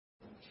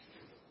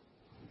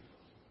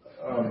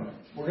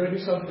we're going to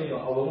do something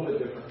a little bit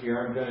different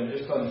here. I'm going to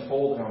just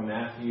unfold how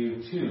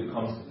Matthew 2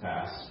 comes to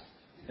pass.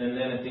 And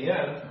then at the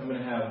end, I'm going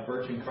to have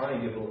Birch and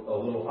Connie give a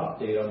little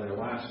update on their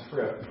last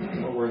trip,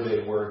 or where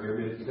they were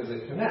here, because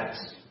it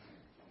connects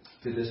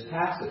to this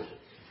passage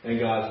and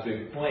God's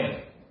big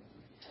plan.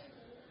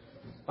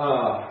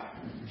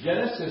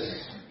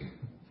 Genesis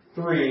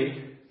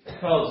 3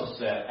 tells us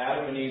that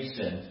Adam and Eve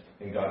sinned,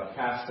 and God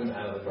cast them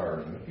out of the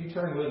garden. If you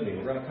turn with me,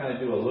 we're going to kind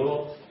of do a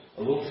little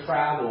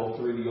travel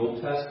through the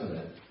Old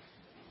Testament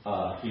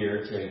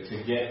here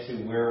to get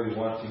to where we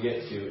want to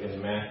get to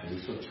in Matthew.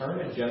 So turn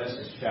to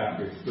Genesis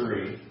chapter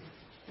 3.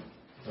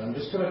 And I'm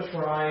just going to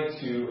try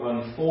to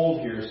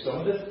unfold here some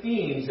of the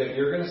themes that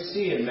you're going to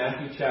see in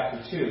Matthew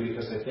chapter 2,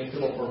 because I think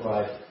it'll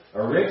provide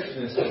a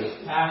richness to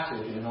this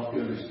passage and help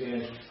you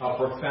understand how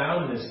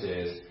profound this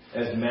is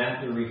as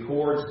Matthew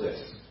records this.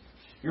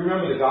 You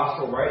remember the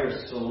gospel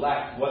writers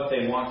select what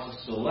they want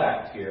to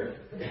select here.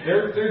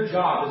 Their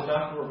job is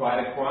not to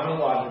provide a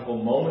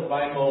chronological,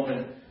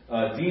 moment-by-moment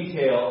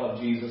detail of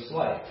Jesus'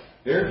 life.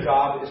 Their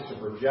job is to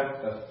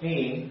project a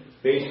theme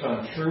based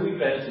on true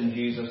events in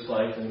Jesus'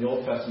 life and the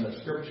Old Testament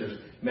scriptures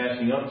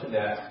matching up to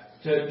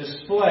that, to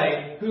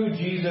display who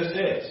Jesus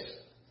is.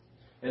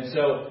 And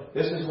so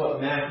this is what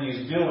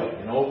Matthew's doing,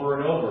 and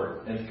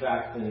over. In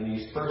fact, in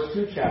these first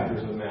 2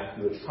 chapters of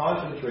Matthew, it's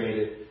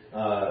concentrated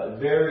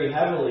very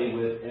heavily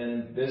with,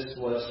 and this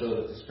was so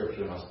that the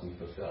scripture must be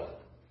fulfilled.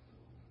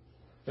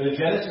 But in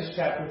Genesis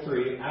chapter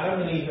 3,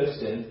 Adam and Eve have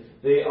sinned.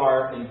 They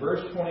are, in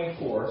verse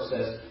 24,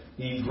 says,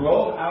 He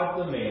drove out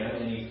the man,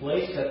 and he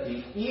placed at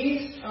the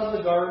east of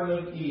the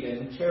Garden of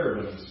Eden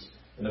cherubims,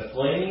 and a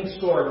flaming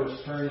sword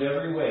which turned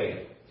every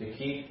way to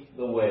keep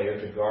the way,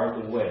 or to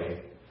guard the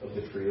way of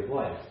the tree of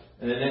life.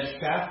 In the next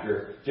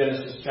chapter,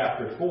 Genesis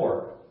chapter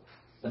 4,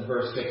 in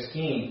verse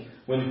 16,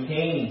 when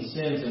Cain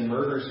sins and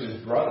murders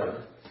his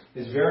brother,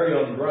 his very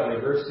own brother,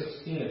 verse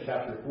 16 of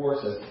chapter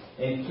 4 says,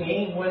 And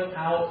Cain went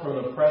out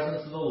from the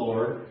presence of the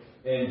Lord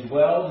and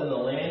dwelled in the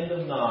land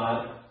of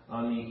Nod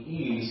on the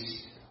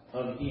east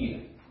of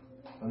Eden.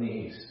 On the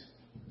east.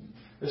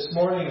 This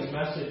morning's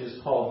message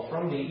is called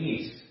From the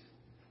East.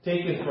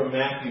 Taken from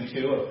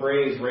Matthew 2, a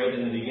phrase right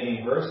in the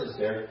beginning verses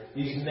there.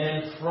 These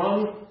men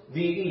from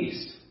the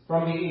east.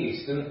 From the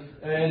east.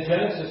 And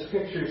Genesis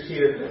pictures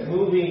here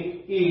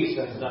moving east.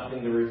 That's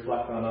nothing to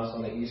reflect on us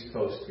on the east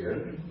coast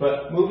here.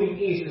 But moving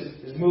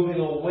east is moving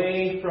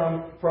away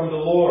from the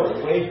Lord,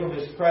 away from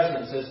His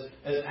presence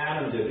as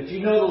Adam did. But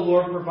you know the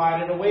Lord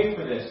provided a way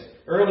for this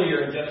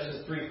earlier in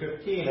Genesis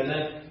 3:15. And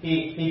then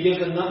He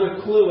gives another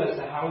clue as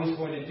to how He's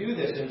going to do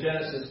this in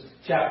Genesis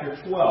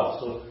chapter 12.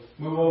 So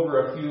move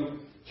over a few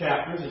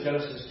chapters to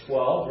Genesis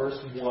 12, verse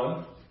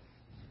 1.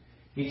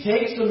 He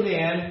takes a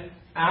man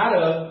out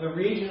of the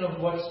region of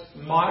what's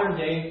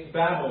modern-day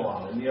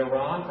Babylon, in the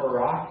Iran,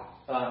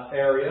 Iraq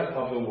area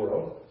of the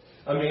world,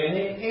 a man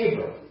named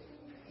Abram.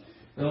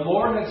 And the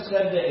Lord had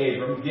said to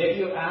Abram, Get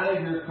you out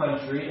of your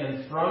country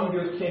and from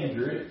your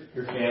kindred,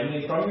 your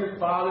family, from your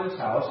father's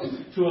house,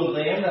 to a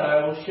land that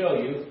I will show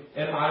you,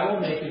 and I will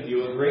make of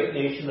you a great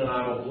nation, and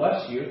I will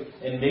bless you,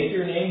 and make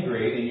your name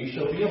great, and you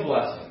shall be a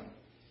blessing.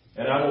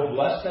 And I will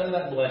bless them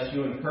that bless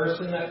you, and curse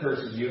them that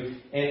curses you,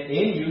 and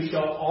in you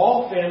shall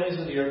all families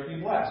of the earth be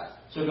blessed.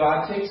 So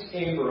God takes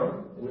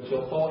Abram, which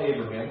He'll call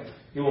Abraham.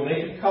 He will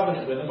make a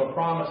covenant with him, a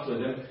promise with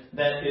him,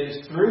 that it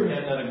is through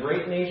him that a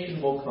great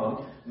nation will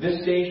come.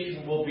 This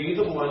nation will be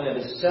the one that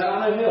is set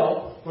on a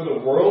hill for the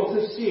world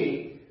to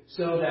see,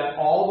 so that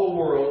all the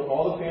world,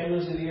 all the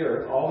families of the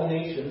earth, all the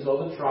nations,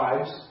 all the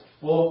tribes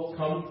will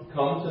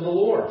come to the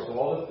Lord. So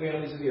all the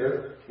families of the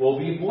earth will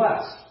be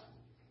blessed.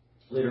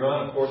 Later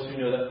on, of course, we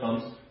know that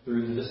comes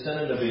through the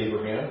descendant of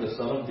Abraham, the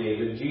son of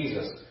David,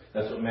 Jesus.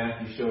 That's what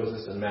Matthew shows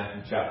us in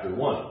Matthew chapter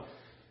 1.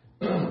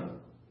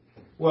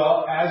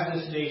 Well, as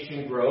this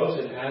nation grows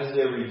and as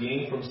they're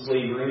redeemed from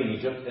slavery in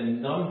Egypt,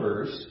 in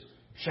Numbers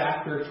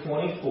chapter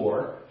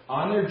 24,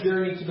 on their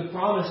journey to the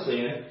Promised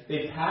Land,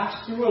 they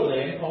pass through a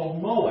land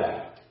called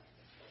Moab.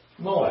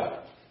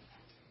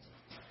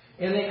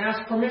 And they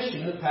ask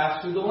permission to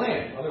pass through the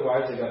land.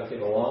 Otherwise, they've got to take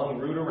a long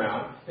route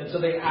around. And so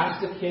they ask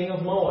the king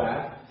of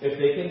Moab if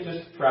they can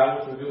just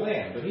travel through the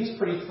land. But he's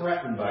pretty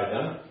threatened by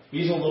them.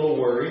 He's a little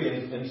worried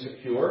and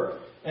insecure.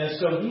 And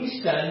so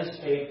he sends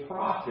a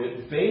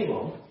prophet,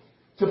 Balaam,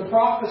 to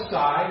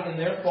prophesy in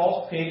their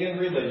false pagan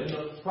religion,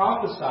 to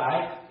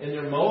prophesy in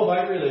their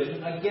Moabite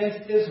religion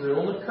against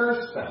Israel and to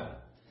curse them.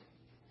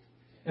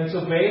 And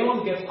so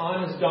Balaam gets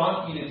on his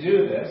donkey to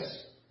do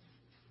this,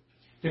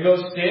 to go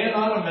stand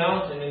on a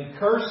mountain and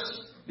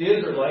curse the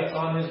Israelites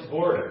on his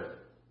border.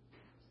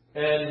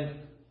 And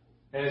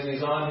as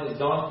he's on his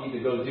donkey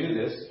to go do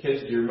this,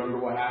 kids, do you remember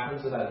what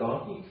happens to that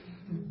donkey?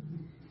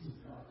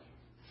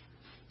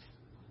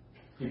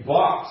 He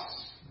balks.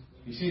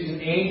 He sees an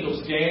angel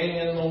standing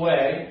in the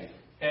way,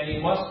 and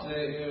it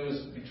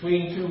was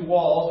between two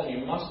walls, and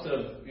he must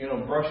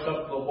have, brushed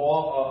up the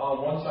wall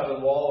on one side of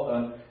the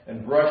wall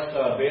and brushed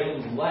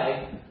Balaam's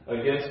leg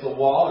against the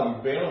wall,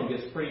 and Balaam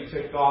gets pretty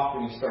ticked off,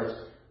 and he starts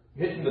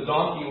hitting the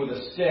donkey with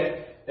a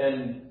stick,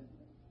 and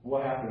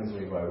what happens,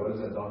 Levi? What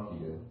does that donkey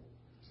do?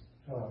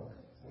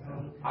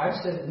 I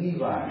said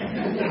Levi.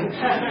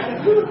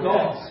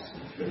 Adults.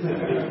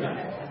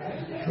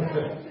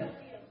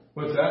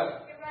 What's that?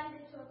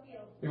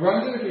 He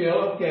runs in the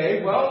field.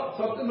 Okay. Well,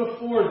 something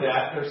before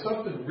that. There's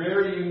something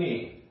very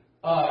unique.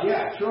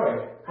 Yeah,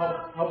 Troy,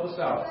 help us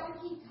out.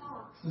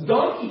 The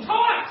donkey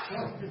talks.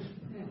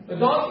 The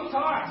donkey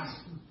talks.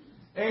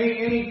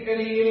 And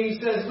he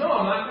says, no,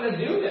 I'm not going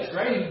to do this,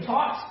 right? He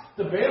talks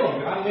to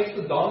Balaam. God makes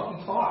the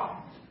donkey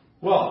talk.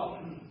 Well,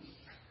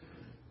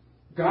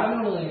 God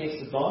not only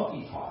makes the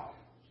donkey talk,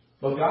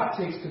 but God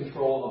takes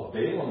control of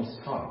Balaam's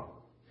tongue.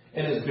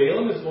 And as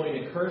Balaam is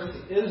going to curse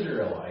the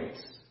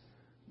Israelites,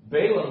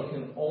 Balaam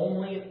can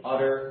only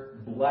utter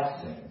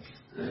blessings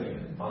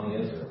on the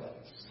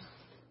Israelites.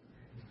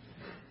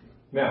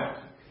 Now,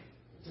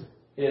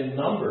 in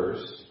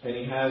Numbers, and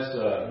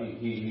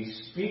he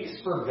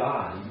speaks for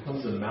God. He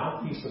becomes the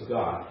mouthpiece of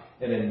God.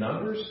 And in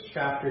Numbers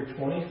chapter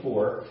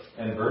 24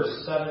 and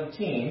verse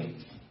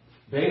 17,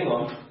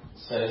 Balaam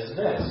says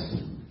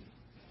this.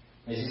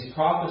 As he's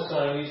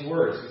prophesying these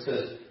words, he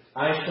says,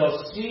 I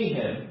shall see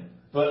him,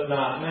 but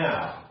not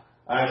now.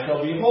 I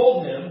shall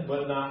behold him,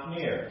 but not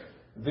near.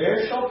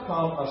 There shall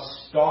come a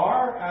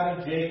star out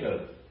of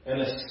Jacob,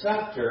 and a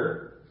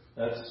scepter,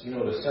 that's,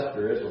 what a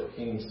scepter is, what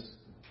kings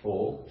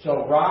hold,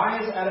 shall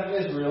rise out of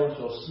Israel, and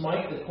shall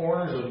smite the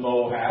corners of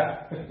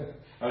Moab.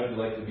 How would you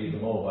like to be the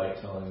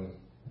Moabite telling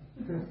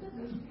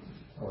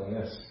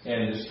this?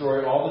 And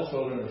destroy all the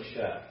children of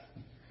Sheth.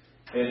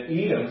 And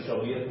Edom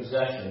shall be a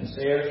possession.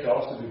 Seir shall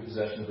also be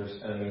possession for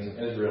his enemies,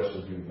 and Israel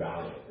shall do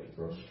valiantly,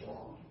 grow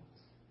strong.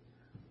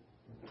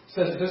 He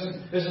says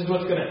this is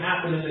what's going to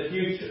happen in the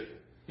future.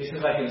 He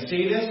says, I can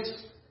see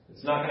this.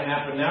 It's not going to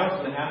happen now.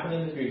 It's going to happen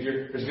in the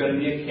future. There's going to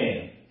be a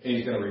king. And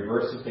he's going to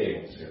reverse the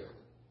tables here.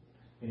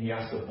 And he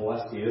has to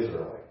bless the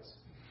Israelites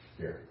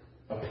here.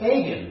 A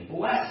pagan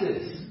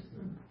blesses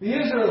the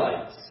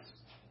Israelites.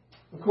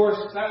 Of course,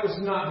 that was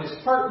not his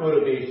heart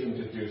motivation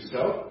to do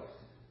so.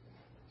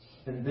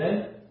 And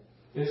then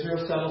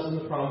Israel settles in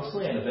the promised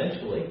land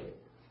eventually.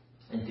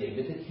 And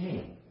David the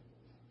king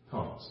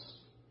comes.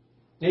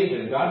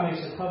 David, God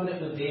makes a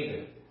covenant with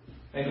David.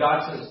 And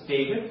God says,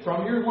 David,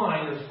 from your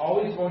line, there's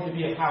always going to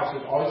be a house.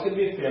 There's always going to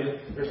be a family.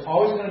 There's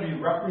always going to be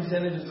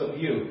representatives of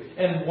you.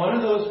 And one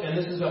of those, and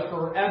this is a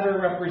forever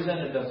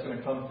representative that's going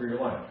to come through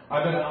your line.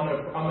 I'm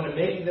going to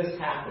make this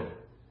happen.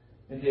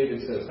 And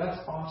David says, that's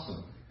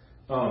awesome.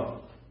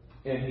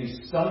 And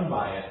he's stunned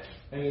by it.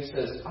 And he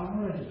says, I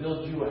wanted to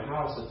build you a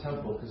house, a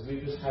temple, because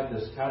we've just had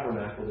this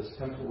tabernacle, this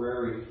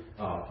temporary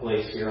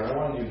place here. I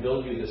wanted to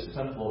build you this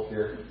temple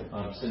here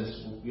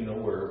since,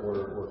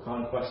 we're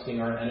conquesting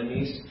our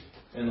enemies.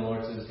 And the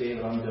Lord says,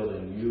 David, I'm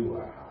building you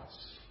a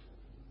house.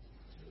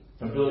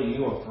 I'm building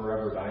you a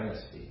forever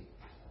dynasty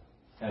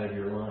out of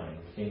your line,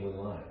 your kingly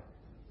line.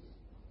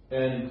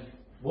 And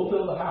we'll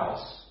build a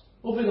house.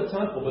 We'll build a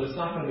temple, but it's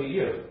not going to be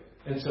you.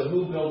 And so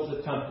who builds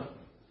the temple?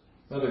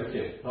 Another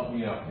kid, help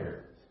me out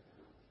here.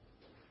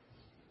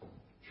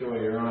 Troy,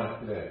 you're on it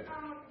today.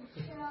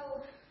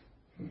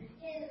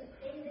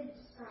 David's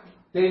son.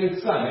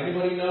 David's son.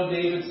 Anybody know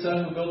David's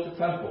son who built the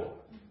temple?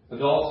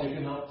 Adults, you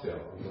can help too.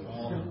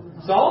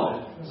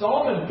 Solomon.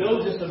 Solomon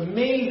builds this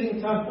amazing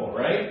temple,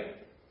 right?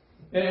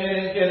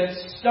 And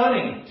it's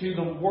stunning to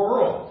the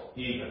world,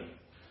 even.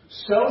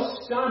 So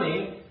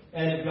stunning,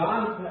 and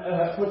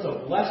God puts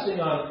a blessing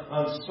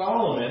on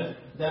Solomon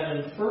that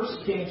in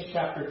 1 Kings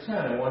chapter 10,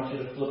 I want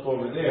you to flip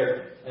over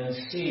there and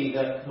see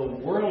that the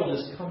world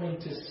is coming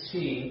to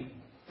see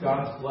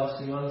God's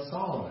blessing on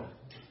Solomon.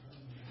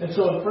 And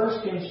so in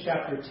 1 Kings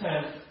chapter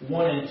 10,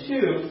 1 and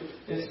 2,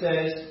 it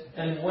says,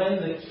 and when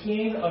the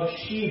king of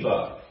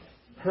Sheba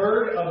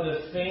heard of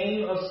the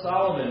fame of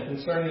Solomon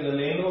concerning the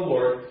name of the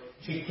Lord,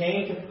 she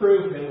came to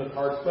prove him with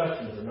hard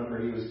questions.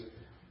 Remember, he was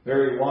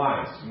very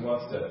wise. He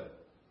wants to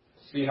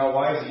see how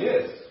wise he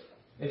is.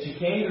 And she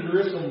came to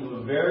Jerusalem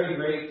with a very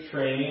great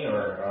train,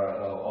 or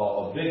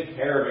a big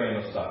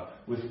caravan of stuff,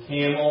 with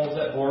camels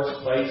that bore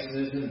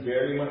spices and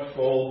very much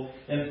gold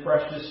and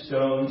precious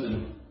stones.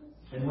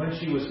 And when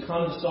she was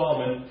come to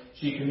Solomon,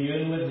 she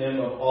communed with him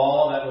of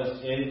all that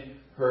was in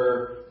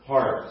her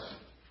heart.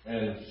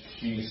 And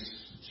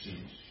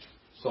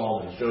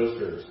Solomon shows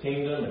her his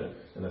kingdom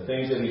and the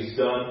things that he's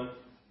done.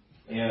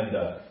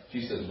 And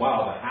she says,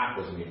 wow, the half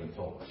wasn't even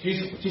told.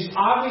 She's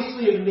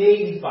obviously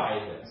amazed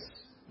by this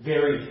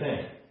very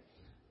thing.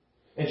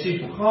 And she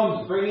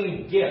comes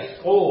bringing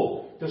gifts,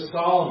 gold, to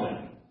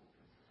Solomon.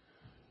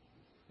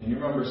 And you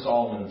remember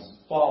Solomon's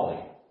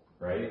folly,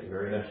 right? The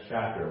very next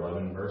chapter,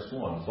 11 verse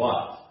 1.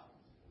 But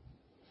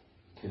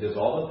he does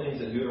all the things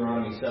that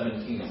Deuteronomy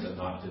 17 said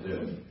not to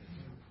do.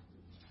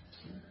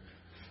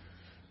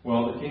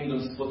 Well, the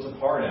kingdom splits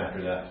apart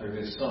after that through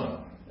his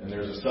son. And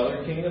there's a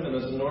southern kingdom and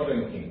there's a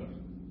northern kingdom.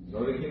 The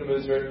northern kingdom of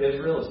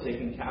Israel is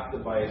taken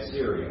captive by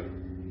Assyria.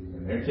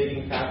 And they're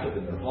taken captive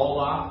and they're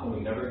hauled off and we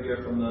never hear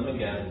from them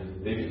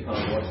again. They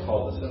become what's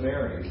called the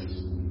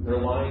Sumerians. Their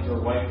lines are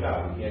wiped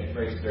out. You can't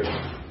trace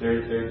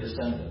their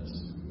descendants.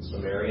 The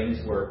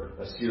Sumerians were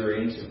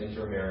Assyrians who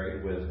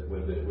intermarried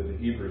with the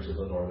Hebrews of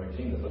the northern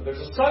kingdom. But there's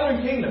a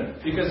southern kingdom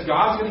because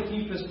God's going to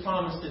keep his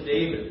promise to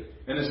David.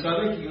 And the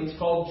southern kingdom is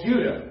called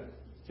Judah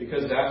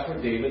because that's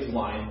where David's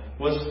line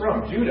was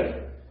from,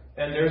 Judah.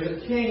 And there's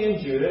a king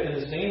in Judah, and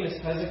his name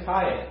is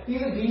Hezekiah.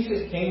 He's a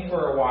decent king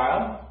for a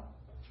while,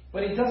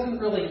 but he doesn't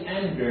really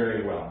end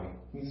very well.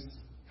 He's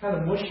kind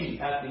of mushy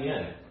at the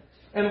end.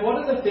 And one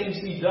of the things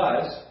he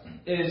does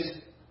is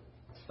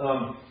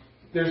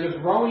there's a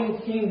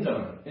growing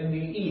kingdom in the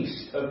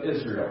east of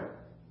Israel.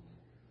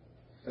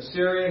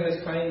 Assyria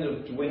has kind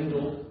of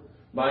dwindled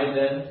by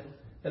then,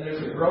 and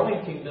there's a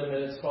growing kingdom,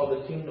 and it's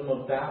called the Kingdom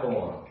of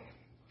Babylon.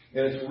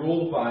 And it's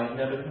ruled by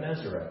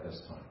Nebuchadnezzar at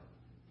this time.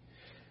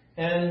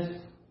 And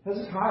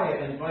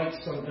Hezekiah invites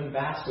some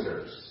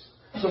ambassadors,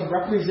 some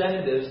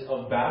representatives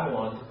of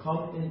Babylon to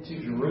come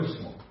into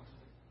Jerusalem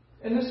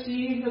and to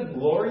see the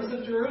glories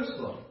of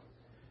Jerusalem.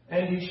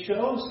 And he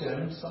shows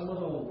him some of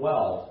the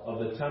wealth of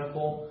the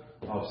Temple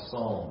of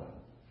Solomon.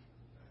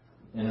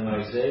 And in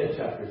Isaiah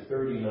chapter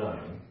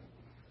 39,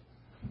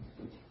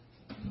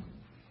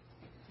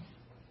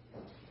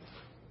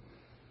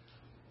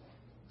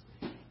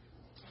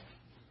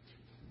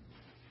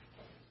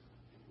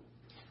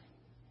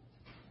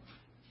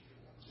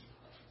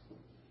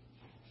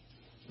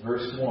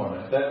 verse 1,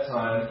 at that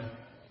time,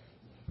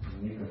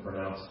 you can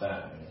pronounce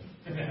that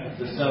name,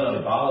 the son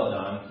of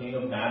Baladan, king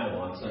of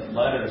Babylon, sent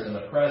letters and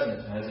a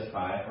present to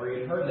Hezekiah, for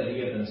he had heard that he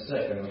had been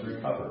sick and was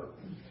recovered.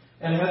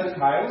 And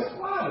Hezekiah was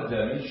glad of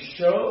them. He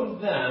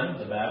showed them,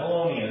 the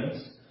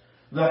Babylonians,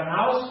 the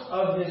house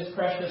of his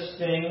precious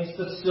things,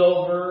 the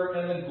silver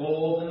and the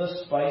gold and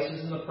the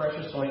spices and the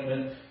precious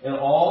ointment, and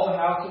all the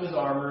house of his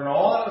armor, and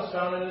all that was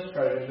found in his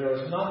treasures. There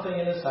was nothing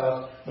in his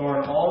house,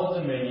 nor in all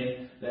his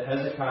dominion, that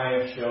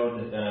Hezekiah showed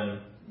to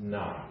them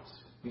not.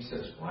 He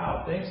says,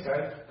 wow, thanks,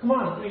 guys. Come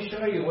on, let me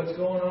show you what's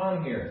going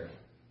on here.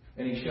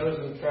 And he shows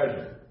them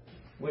treasure,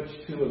 which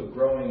to a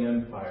growing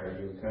empire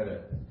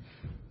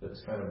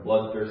that's kind of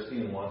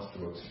bloodthirsty and wants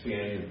to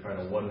expand, you kind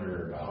of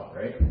wonder about,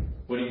 right?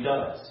 What he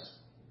does.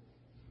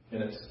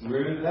 And it's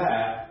through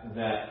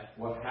that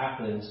what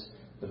happens,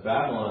 the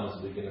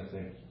Babylonians begin to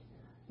think,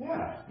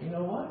 yeah, you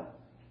know what?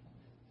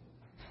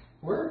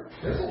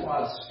 There's a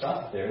lot of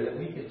stuff there that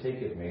we could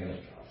take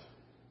advantage of.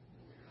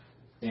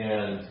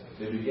 And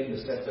they begin to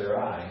set their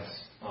eyes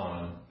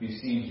on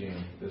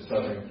besieging the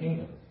southern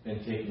kingdom and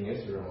taking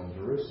Israel and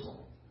Jerusalem.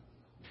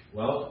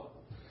 Well,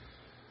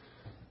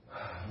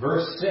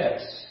 verse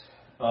 6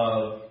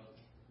 of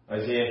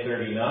Isaiah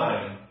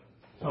 39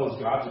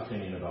 tells God's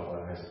opinion about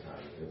what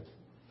Hezekiah did.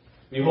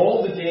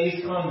 Behold, the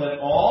days come that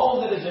all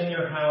that is in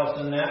your house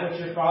and that which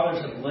your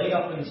fathers have laid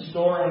up in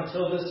store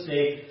until this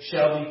day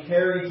shall be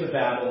carried to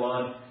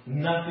Babylon.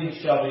 Nothing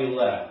shall be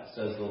left,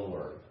 says the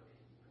Lord.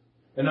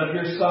 And of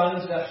your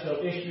sons that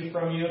shall issue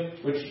from you,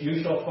 which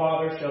you shall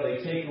father, shall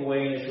they take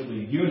away, and they shall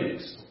be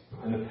eunuchs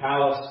in the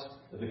palace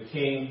of the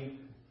king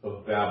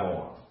of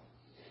Babylon.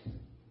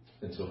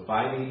 Until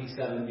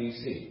 587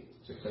 BC,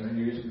 600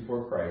 years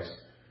before Christ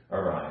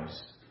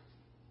arrives,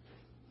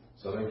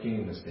 southern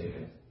kingdom is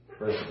taken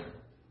prisoner,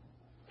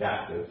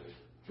 captive.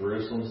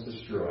 Jerusalem is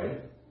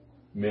destroyed.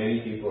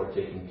 Many people are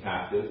taken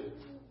captive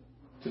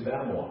to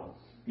Babylon.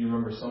 You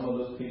remember some of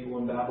those people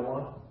in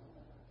Babylon?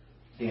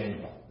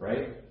 Daniel,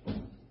 right?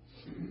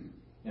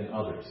 And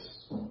others.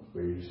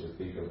 We usually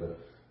think of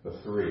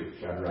the three,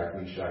 Shadrach,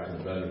 Meshach,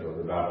 and Abednego,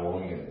 the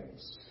Babylonian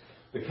names.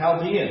 The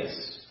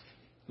Chaldeans,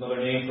 another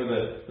name for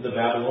the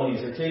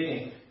Babylonians, are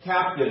taken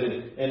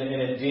captive. And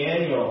in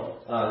Daniel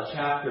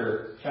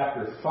chapter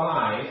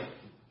 5,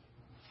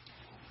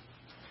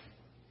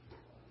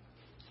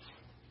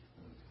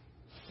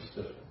 just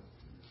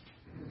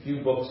a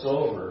few books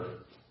over,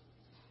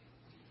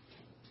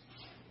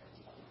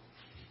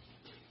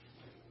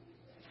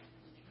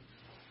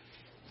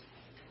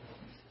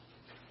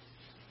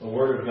 the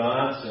Word of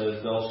God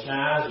says,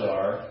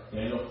 Belshazzar,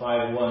 Daniel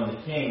 5:1,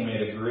 the king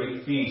made a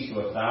great feast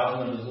to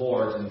 1,000 of his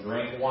lords and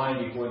drank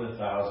wine before the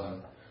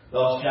 1,000.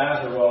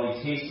 Belshazzar, while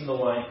he tasted the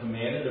wine,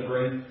 commanded to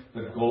bring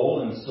the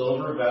gold and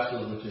silver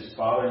vessels which his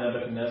father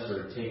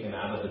Nebuchadnezzar had taken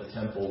out of the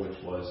temple which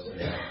was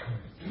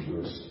in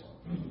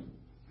Jerusalem,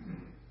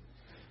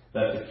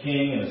 that the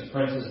king and his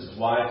princes, his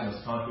wives, and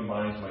his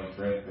concubines might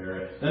drink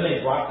therein. Then they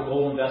brought the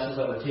golden vessels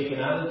that were taken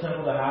out of the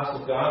temple, the house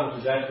of God,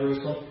 which is at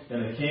Jerusalem,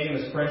 and the king and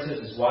his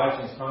princes, his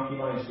wives, and his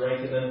concubines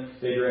drank in them.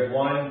 They drank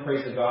wine and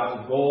praised the gods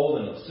of gold,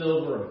 and of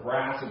silver, of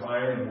brass, of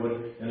iron, of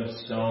wood, and of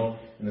stone.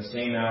 In the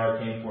same hour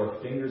came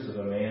forth fingers of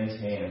a man's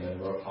hand,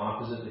 and wrote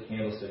opposite the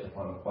candlestick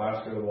upon the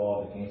plaster of the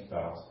wall of the king's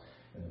palace.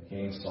 And the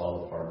king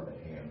saw the part of the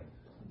hand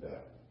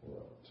that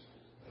wrote.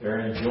 They're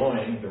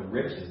enjoying the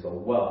riches, the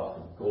wealth,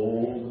 the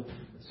gold,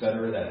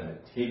 etc., that have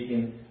been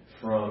taken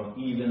from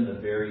even the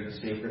very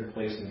sacred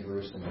place in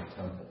Jerusalem, the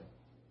temple.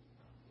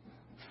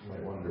 You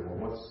might wonder,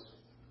 well,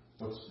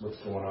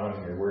 what's going on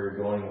here? Where are you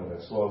going with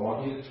this? Well, I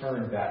want you to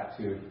turn back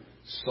to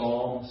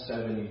Psalm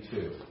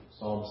 72.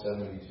 Psalm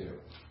 72.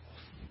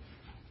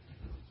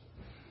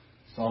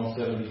 Psalm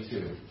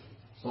 72.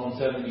 Psalm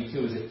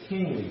 72 is a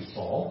kingly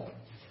psalm.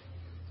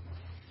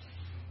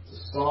 It's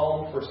a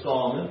psalm for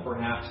Solomon,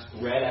 perhaps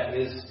read at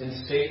his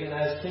instatement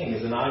as king,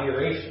 his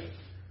inauguration.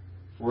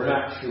 We're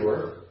not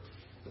sure.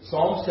 But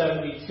Psalm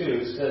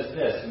 72 says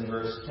this in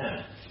verse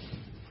 10.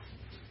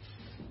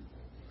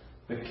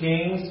 The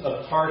kings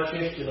of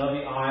Tarshish and of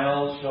the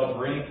isles shall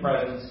bring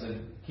presents,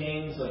 and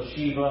kings of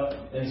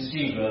Sheba and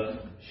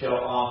Seba shall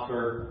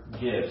offer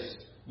gifts.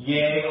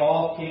 Yea,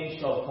 all kings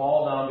shall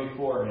fall down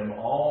before him,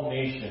 all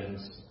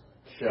nations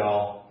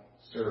shall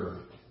serve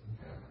him.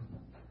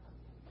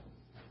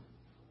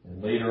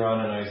 And later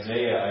on in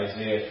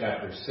Isaiah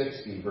chapter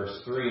 60,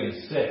 verse 3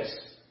 and 6,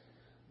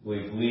 I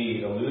believe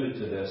Lee alluded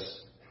to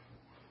this.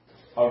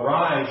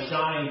 Arise,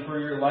 shine, for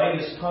your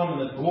light is come,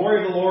 and the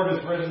glory of the Lord is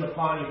risen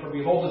upon you. For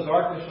behold, the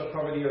darkness shall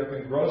cover the earth,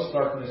 and gross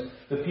darkness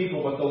the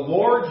people. But the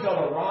Lord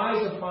shall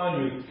arise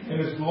upon you,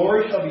 and his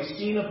glory shall be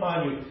seen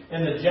upon you.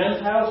 And the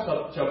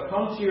Gentiles shall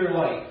come to your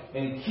light,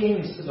 and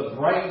kings to the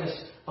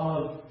brightness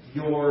of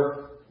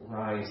your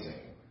rising.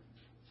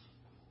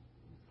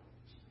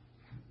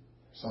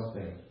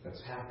 Something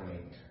that's happening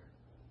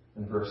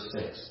there. In verse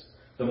 6.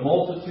 The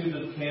multitude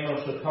of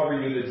camels shall cover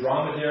you, the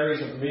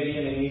dromedaries of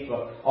Midian and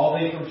Ephah. All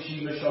they from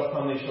Sheba shall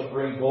come, they shall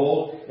bring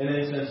gold and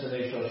incense, and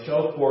they shall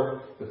show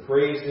forth the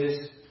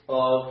praises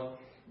of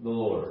the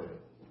Lord.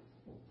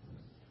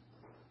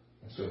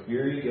 And so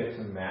here you get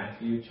to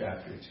Matthew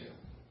chapter 2.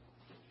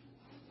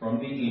 From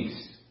the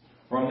east,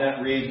 from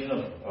that region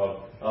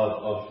of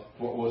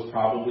what was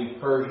probably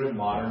Persia,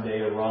 modern day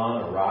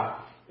Iran,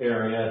 Iraq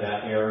area,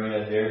 that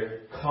area,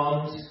 there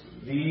comes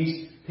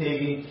these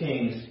pagan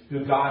kings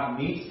who God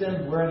meets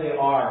them where they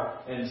are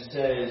and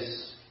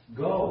says,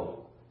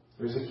 go.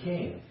 There's a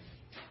king.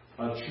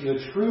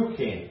 The true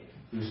king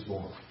who's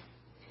born.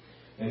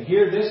 And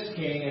here this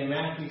king in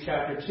Matthew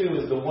chapter 2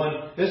 is the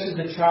one, this is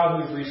the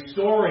child who's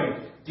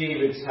restoring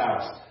David's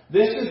house.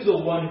 This is the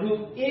one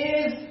who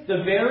is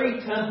the very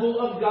temple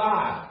of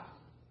God.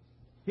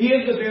 He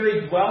is the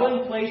very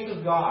dwelling place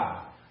of God.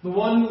 The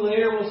one who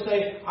later will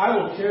say, I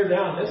will tear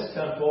down this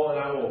temple and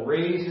I will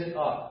raise it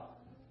up.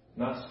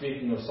 Not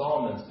speaking of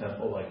Solomon's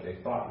temple like they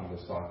thought he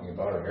was talking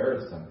about, or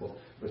Herod's temple,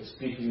 but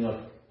speaking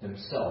of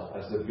himself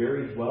as the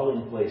very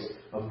dwelling place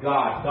of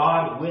God.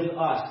 God with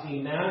us,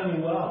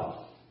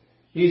 Emmanuel.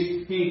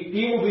 He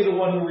will be the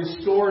one who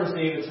restores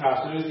David's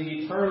house, who is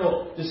the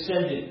eternal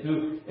descendant,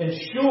 who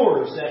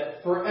ensures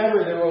that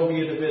forever there will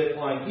be a Davidic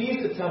line.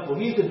 He's the temple.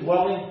 He's the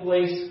dwelling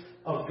place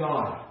of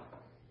God.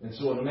 And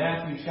so in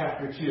Matthew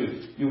chapter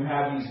 2, you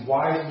have these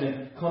wise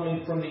men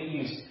coming from the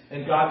east,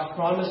 and God's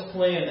promised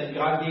plan that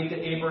God gave to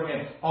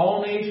Abraham.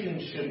 All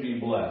nations should be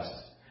blessed.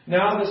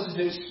 Now this is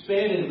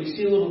expanded. We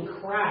see a little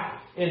crack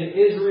in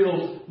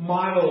Israel's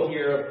model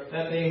here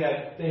that they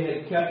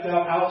had kept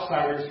out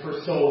outsiders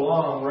for so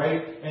long,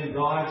 right? And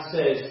God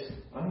says,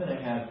 I'm going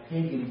to have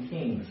pagan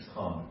kings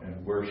come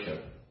and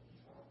worship.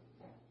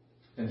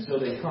 And so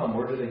they come.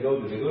 Where do they go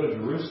to? They go to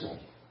Jerusalem.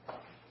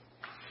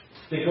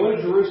 They go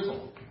to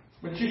Jerusalem.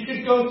 Which you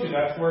should go to.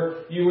 That's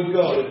where you would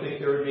go to think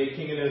there would be a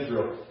king in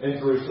Israel. In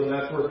Jerusalem,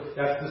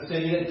 that's the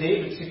city that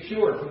David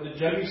secured from the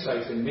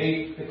Jebusites and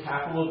made the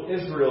capital of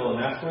Israel,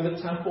 and that's where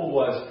the temple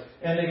was.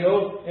 And he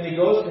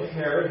goes to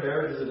Herod.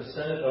 Herod is a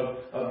descendant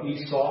of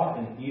Esau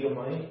and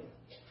Edomite.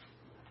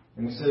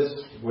 And he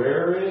says,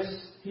 where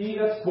is he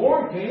that's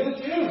born, King of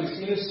the Jews? We've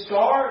seen a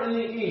star in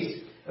the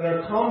east, and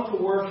are come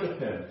to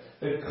worship him.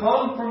 They've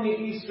come from the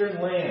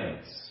eastern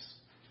lands,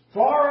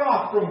 far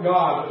off from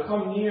God, but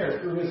come near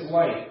through his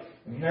light.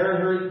 And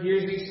Herod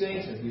hears these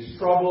things, and he's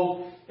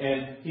troubled,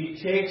 and he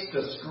takes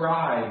the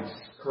scribes,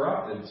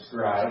 corrupted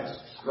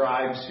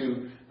scribes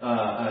who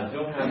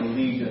don't have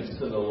allegiance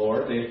to the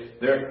Lord.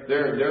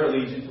 They're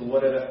allegiance to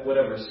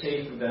whatever's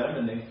safe for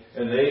them,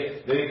 and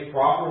they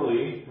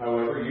properly,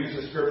 however, use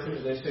the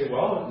scriptures. And they say,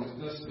 well,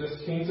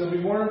 this king's going to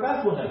be born in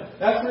Bethlehem.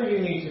 That's where you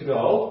need to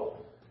go.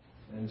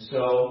 And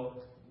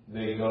so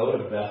they go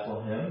to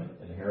Bethlehem,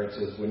 and Herod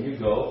says, when you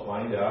go,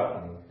 find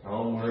out and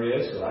tell him where he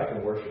is, so I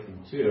can worship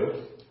him too.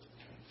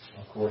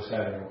 Of course,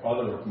 having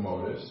other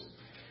motives.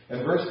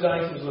 And verse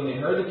 9 says, when they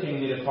heard the king,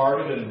 they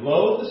departed, and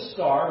lo, the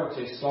star, which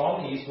they saw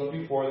in the east, went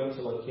before them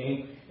till it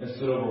came and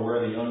stood over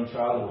where the young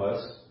child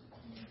was.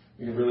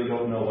 We really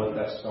don't know what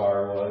that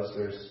star was.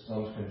 There's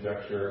some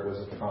conjecture it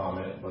was a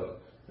comet,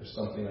 but there's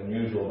something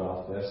unusual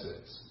about this.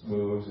 It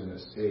moves and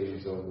it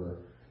stays over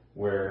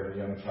where the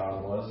young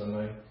child was, and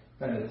I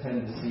kind of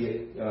tend to see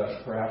it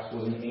perhaps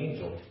was an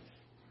angel.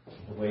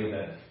 The way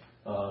that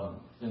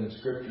in the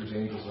scriptures,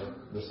 angels are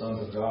the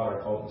sons of God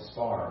are called the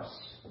stars.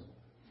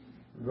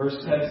 Verse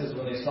 10 says,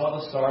 when they saw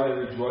the star, they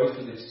rejoiced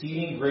with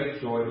exceeding great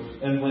joy.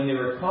 And when they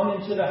were come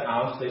into the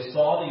house, they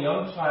saw the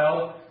young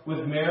child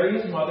with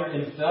Mary his mother,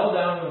 and fell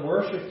down and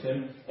worshipped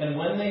him. And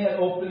when they had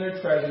opened their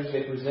treasures,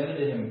 they presented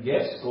to him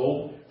gifts,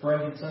 gold,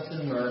 frankincense,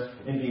 and myrrh.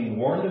 And being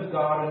warned of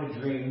God in a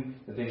dream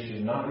that they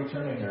should not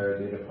return to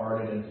Herod, they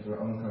departed into their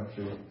own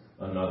country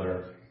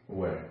another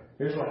way.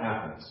 Here's what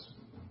happens.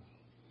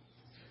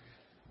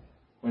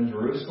 When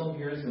Jerusalem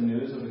hears the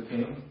news of the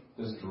king,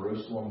 does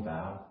Jerusalem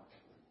bow?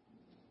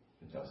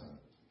 It doesn't.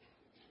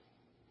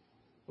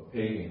 But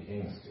pagan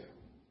kings do.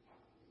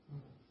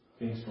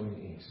 Kings from the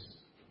east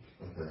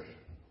of Persia.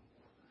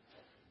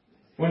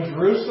 When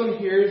Jerusalem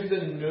hears the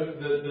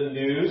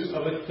news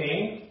of a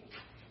king,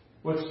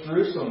 what's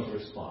Jerusalem's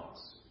response?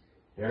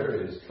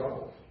 There is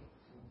trouble.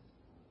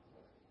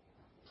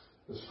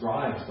 The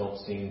scribes don't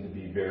seem to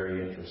be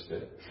very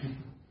interested.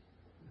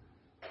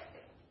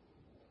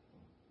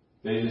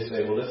 They just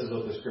say, well, this is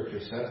what the scripture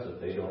says,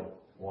 but they don't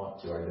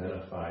want to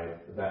identify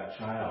that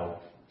child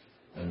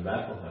in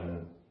Bethlehem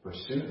and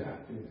pursue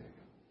that, do they?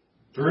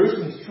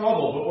 Jerusalem's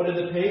trouble, but what did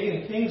the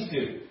pagan kings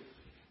do?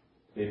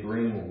 They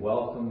bring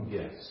welcome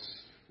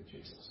gifts to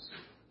Jesus.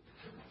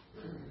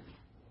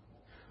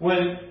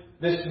 When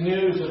this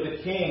news of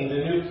the king, the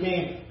new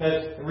king,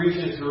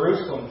 reaches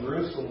Jerusalem,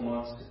 Jerusalem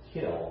wants to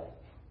kill.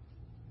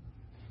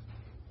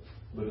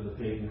 What do the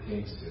pagan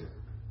kings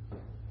do?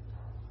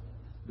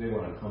 They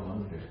want to come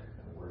under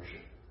and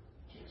worship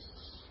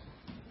Jesus.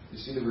 You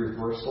see the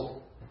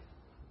reversal?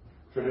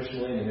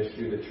 Traditionally, in the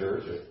history of the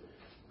church,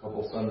 a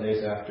couple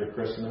Sundays after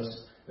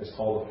Christmas, it's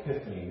called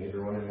Epiphany. Maybe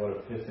you're wondering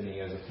what Epiphany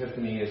is.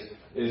 Epiphany is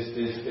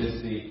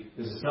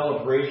a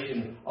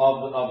celebration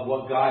of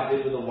what God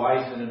did with the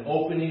wise men and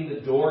opening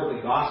the door of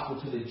the gospel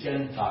to the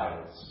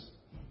Gentiles.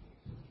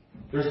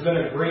 There's been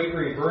a great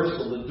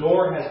reversal. The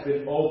door has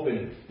been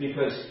opened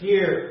because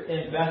here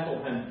in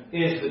Bethlehem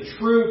is the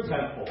true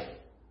temple.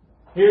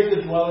 Here's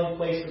the dwelling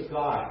place of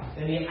God.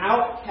 And the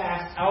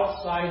outcasts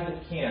outside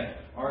the camp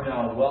are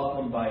now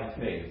welcomed by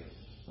faith.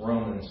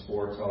 Romans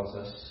 4 tells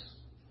us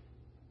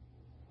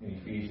in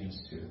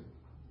Ephesians 2.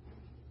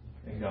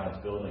 And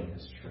God's building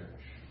His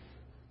church.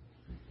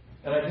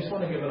 And I just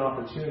want to give an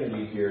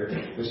opportunity here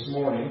this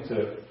morning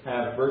to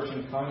have Birch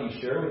and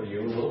Connie share with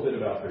you a little bit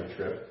about their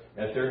trip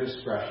at their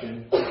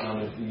discretion.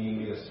 If you need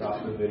me to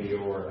stop the video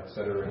or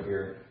etc.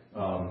 here,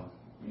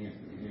 we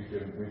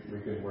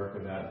can work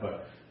with that.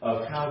 But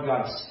of how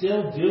God's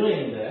still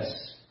doing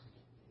this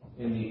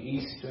in the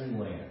eastern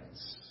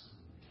lands.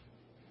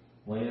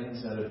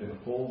 Lands that have been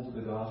cold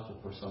to the gospel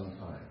for some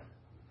time.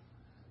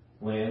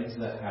 Lands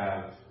that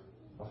have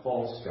a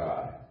false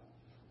god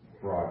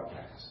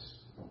broadcast.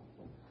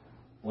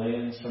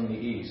 Lands from the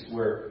east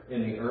where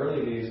in the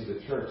early days of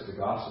the church the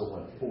gospel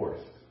went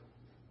forth.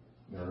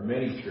 There are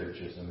many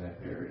churches in that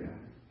area.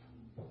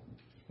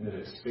 And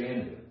it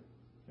expanded.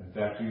 In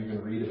fact, you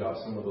can read about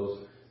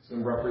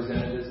some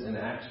representatives in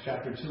Acts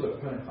chapter 2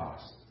 at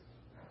Pentecost.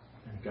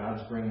 And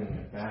God's bringing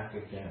it back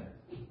again.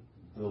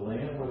 To the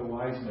land where the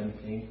wise men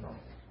came from.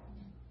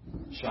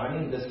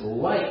 Shining this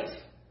light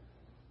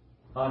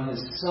on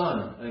His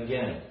Son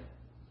again.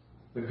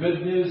 The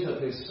good news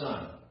of His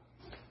Son.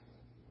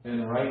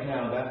 And right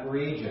now, that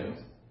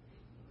region,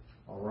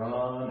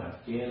 Iran,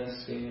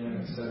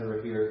 Afghanistan,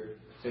 etc., here,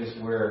 is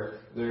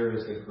where there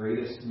is the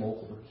greatest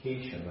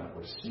multiplication that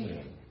we're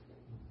seeing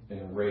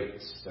in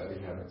rates that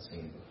we haven't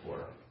seen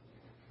before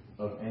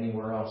of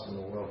anywhere else in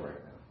the world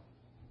right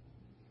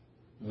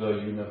now. Though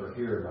you never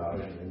hear about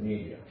it in the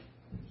media.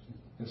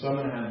 And so I'm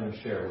going to have them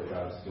share what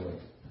God's doing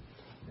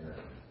here.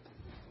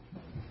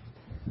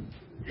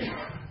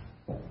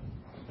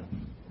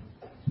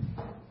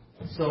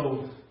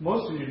 So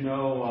most of you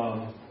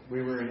know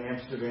we were in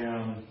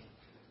Amsterdam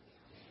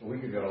a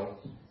week ago,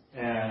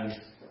 and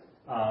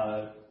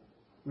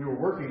we were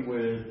working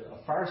with a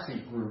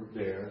Farsi group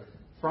there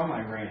from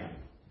Iran.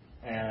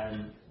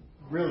 And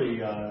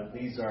really,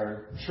 these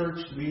are church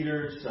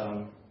leaders,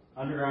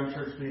 underground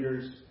church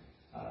leaders,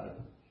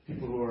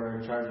 people who are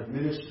in charge of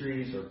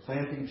ministries or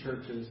planting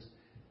churches.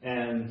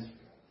 And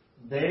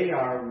they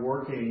are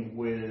working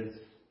with,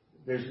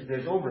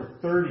 there's over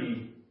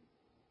 30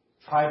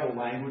 tribal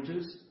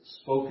languages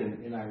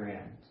spoken in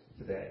Iran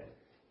today.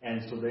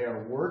 And so they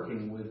are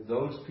working with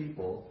those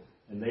people,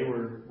 and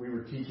we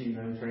were teaching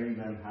them, training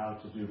them how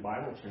to do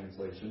Bible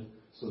translation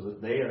so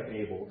that they are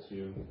able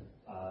to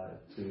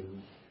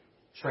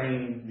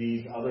train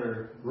these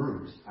other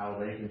groups how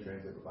they can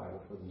translate the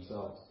Bible for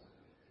themselves.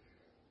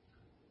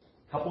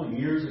 A couple of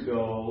years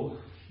ago,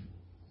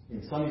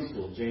 in Sunday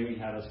school, Jamie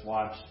had us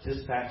watch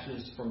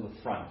Dispatches from the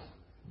Front.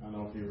 I don't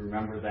know if you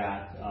remember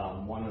that.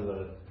 One of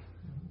the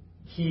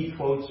key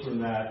quotes from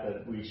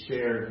that we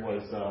shared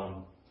was,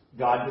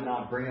 God did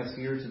not bring us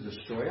here to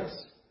destroy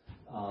us.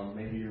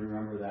 Maybe you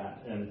remember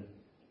that. And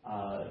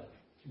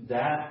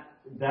that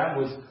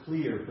was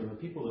clear from the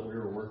people that we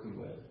were working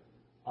with,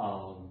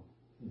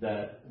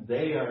 that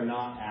they are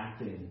not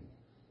acting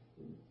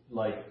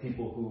like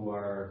people who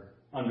are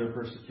under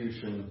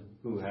persecution,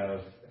 who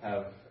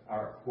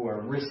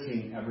are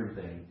risking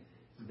everything.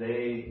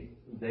 They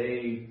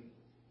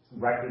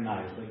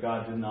recognize that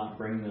God did not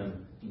bring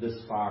them this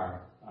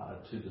far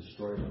to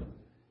destroy them.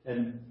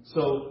 And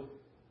so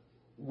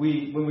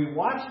when we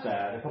watched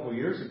that a couple of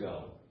years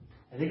ago,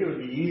 I think it would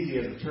be easy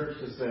as a church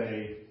to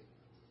say,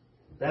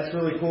 that's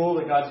really cool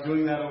that God's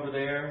doing that over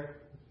there,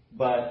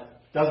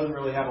 but doesn't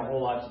really have a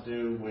whole lot to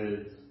do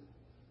with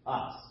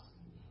us.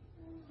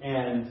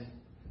 And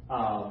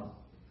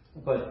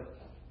but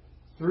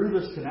through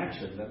this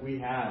connection that we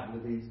have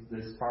with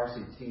this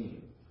Farsi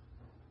team,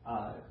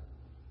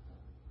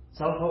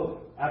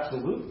 self-hope,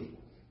 absolutely.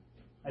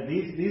 And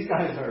these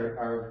guys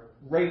are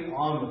right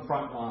on the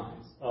front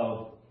lines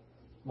of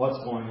what's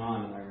going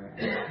on in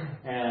Iran.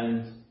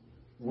 And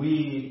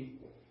we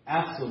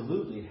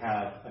absolutely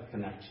have a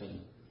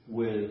connection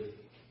with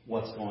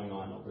what's going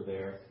on over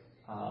there.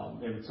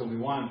 And so we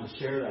wanted to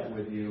share that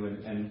with you,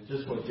 and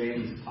just what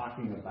James is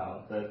talking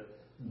about, that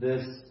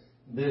this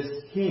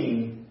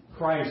King,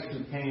 Christ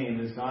who came,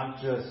 is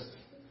not just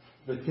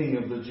the King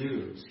of the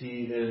Jews.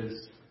 He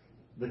is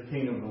the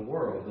King of the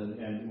world.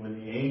 And when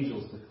the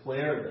angels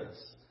declare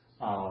this,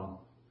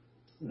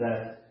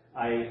 that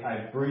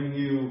I bring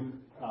you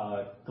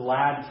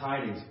glad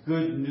tidings,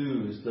 good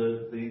news,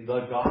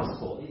 the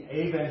gospel.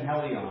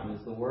 Evangelion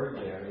is the word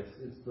there.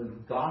 It's the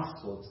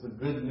gospel. It's the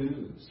good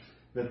news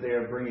that they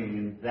are bringing,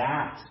 and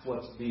that's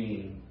what's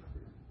being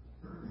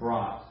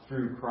brought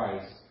through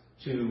Christ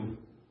to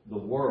the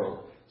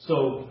world.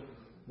 So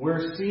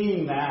we're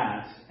seeing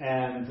that,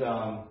 and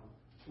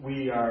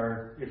we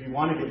are. If you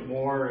want to get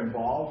more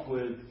involved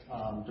with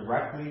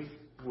directly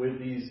with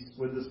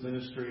this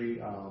ministry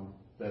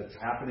that's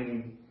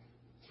happening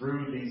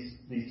through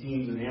these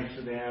teams in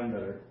Amsterdam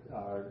that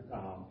are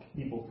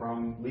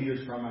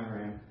leaders from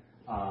Iran,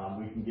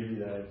 we can give you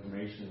that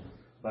information.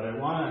 But I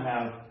want to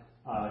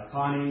have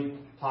Connie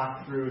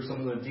talk through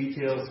some of the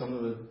details, some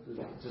of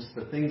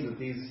the things that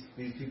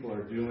these people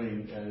are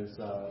doing. As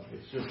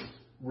it's just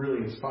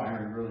really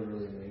inspiring, really,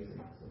 really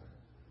amazing.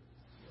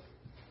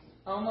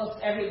 Almost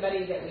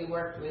everybody that we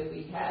worked with,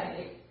 it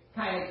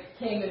kind of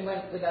came and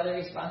went with other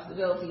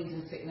responsibilities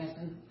and sickness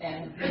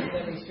and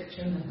the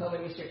restrictions and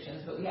COVID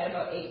restrictions. But we had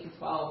about 8 to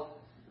 12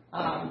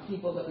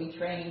 people that we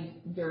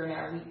trained during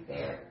our week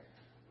there.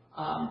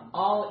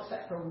 All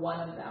except for one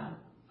of them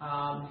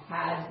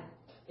had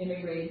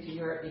immigrated to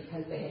Europe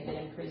because they had been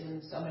in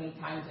prison so many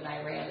times in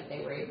Iran that they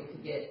were able to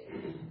get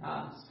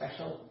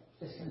special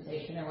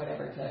dispensation or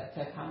whatever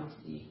to come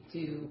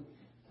to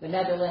the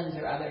Netherlands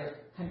or other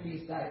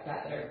countries that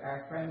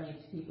are friendly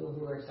to people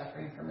who are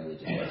suffering from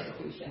religious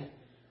persecution.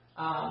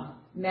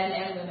 Men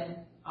and women,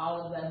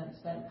 all of them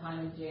spent time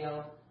in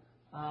jail,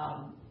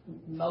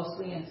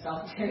 mostly in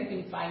solitary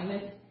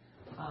confinement.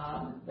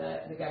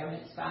 The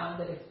government's found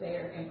that if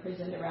they're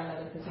imprisoned around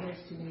other prisoners,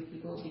 too many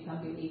people become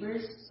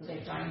believers, so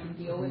they're trying to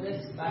deal with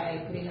this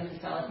by putting them in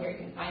solitary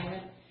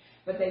confinement.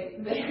 But they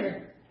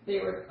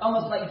were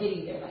almost like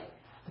giddy. They're like,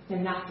 but they're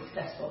not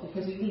successful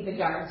because we lead the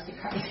guards to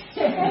Christ.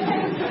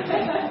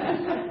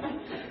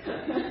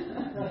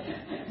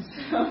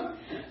 So,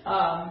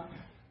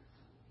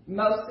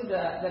 most of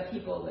the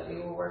people that we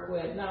will work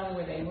with, not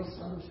only were they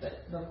Muslims,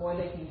 but before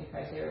they came to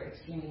Christ, they were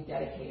extremely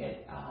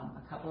dedicated.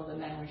 A couple of the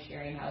men were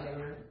sharing how they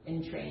were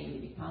in training to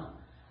become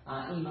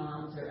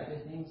imams or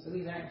other things. So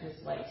these aren't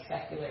just like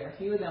secular. A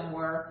few of them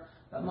were,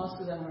 but most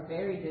of them were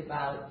very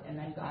devout. And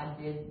then God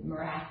did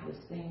miraculous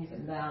things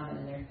in them and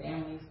in their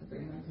families to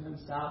bring them to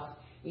Himself,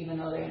 even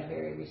though they're in a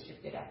very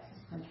restricted access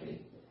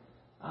country.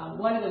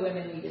 One of the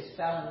women we just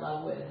fell in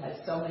love with has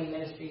so many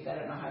ministries, I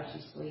don't know how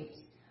she sleeps.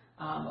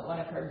 But one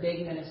of her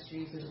big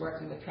ministries is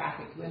working with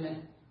trafficked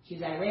women.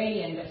 She's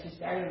Iranian, but she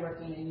started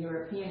working in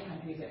European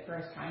countries at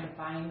first, trying to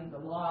find the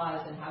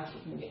laws and how she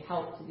can get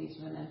help to these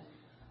women,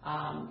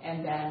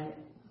 and then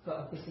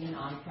focusing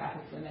on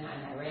trafficked women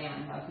in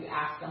Iran. Now, if you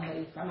ask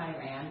somebody from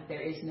Iran,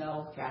 there is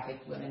no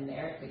trafficked women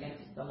there. It's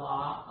against the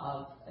law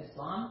of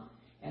Islam,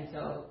 and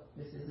so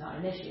this is not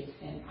an issue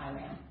in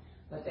Iran.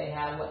 But they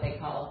have what they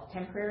call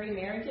temporary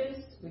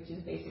marriages, which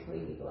is basically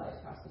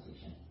legalized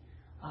prostitution.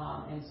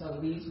 And so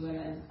these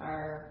women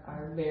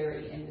are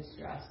very in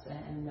distress,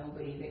 and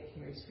nobody that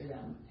cares for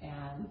them.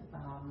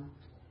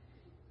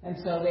 And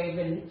so they've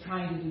been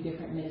trying to do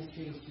different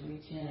ministries to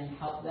reach in and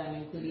help them,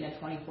 including a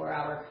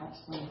 24-hour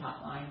counseling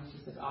hotline. She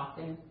says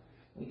often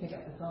we pick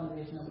up the phone and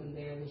there's nobody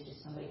there. There's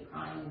just somebody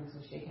crying, and so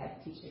she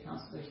had to teach the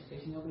counselors if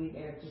there's nobody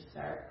there, just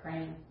start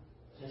praying.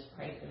 Just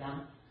pray for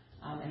them,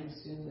 and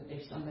assume that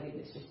there's somebody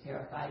that's just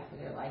terrified for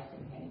their life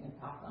and can't even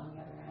talk on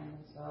the other end.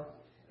 And so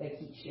they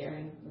keep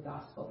sharing the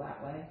gospel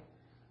that way.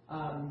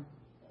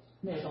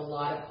 There's a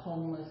lot of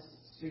homeless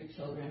street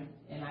children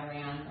in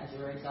Iran as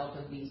a result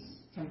of these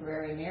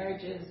temporary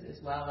marriages,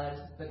 as well as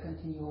the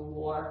continual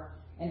war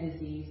and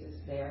disease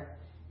that's there.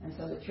 And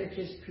so the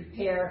churches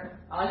prepare.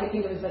 All I can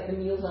think of is like the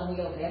Meals on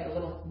Wheels. They have the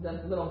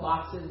little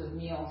boxes of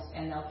meals,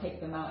 and they'll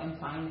take them out and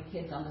find the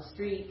kids on the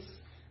streets,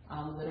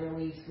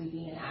 literally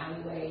sleeping in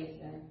alleyways,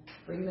 and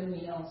bring them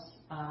meals,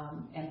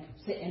 and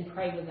sit and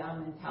pray with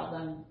them and tell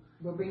them,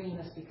 we're bringing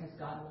this because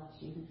God loves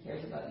you, He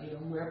cares about you,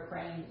 and we're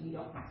praying that you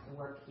don't have to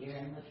work here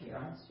and live here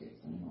on the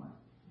streets anymore.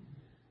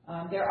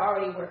 They're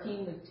already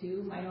working with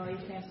 2 minority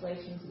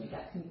translations, and we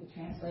got to meet the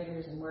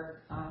translators and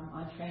work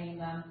on training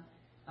them.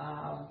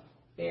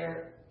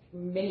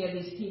 Many of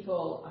these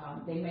people,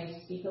 they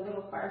may speak a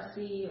little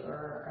Farsi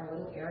or a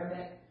little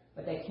Arabic,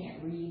 but they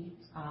can't read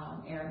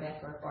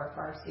Arabic or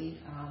Farsi.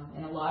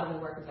 And a lot of the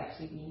work is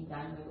actually being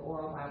done with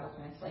oral Bible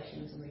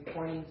translations and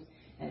recordings,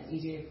 and it's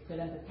easier for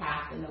them to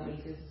pass, and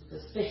nobody's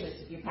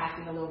suspicious. If you're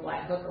passing a little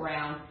black book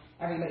around,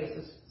 everybody's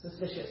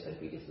suspicious. But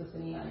if you're just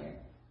listening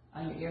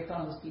on your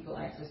earphones, people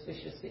aren't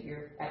suspicious that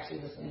you're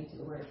actually listening to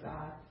the Word of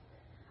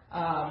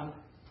God.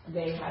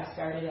 They have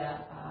started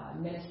a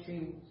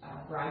ministry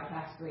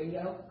broadcast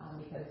radio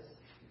because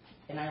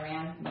in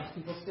Iran, most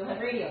people still have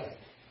radios.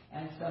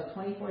 And so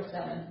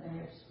 24/7,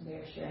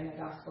 they're sharing the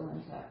gospel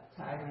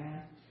to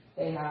Iran.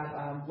 They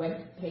have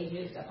web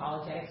pages,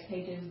 apologetics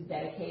pages,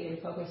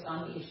 dedicated, focused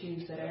on the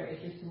issues that are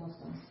issues to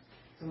Muslims.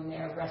 So when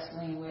they're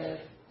wrestling with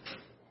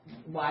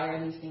why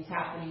are these things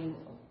happening,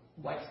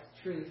 what's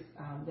truth,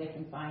 they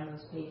can find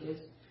those pages.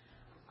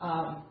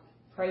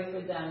 Pray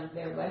for them.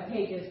 Their web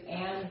pages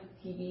and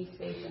TV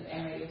stations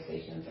and radio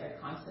stations are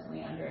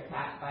constantly under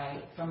attack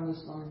from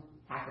Muslim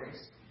hackers.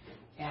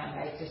 And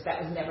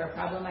that was never a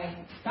problem I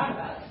thought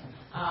about it.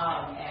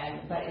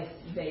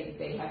 But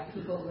they have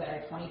people that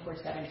are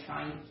 24/7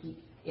 trying to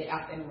keep it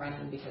up and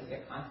running because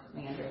they're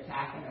constantly under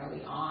attack. And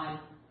early on,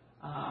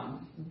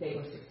 they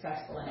were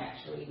successful and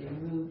actually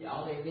removed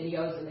all their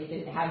videos, and they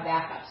didn't have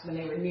backups when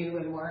they were new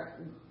and weren't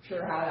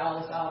sure how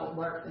all this all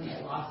worked, and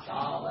they lost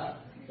all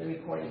the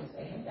recordings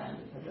they had done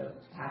because of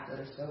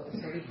hackers. So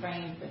we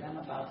praying for them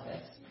about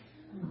this.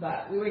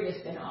 But we were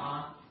just in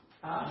awe.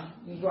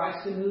 You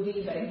watch the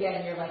movie, but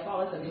again, you're like,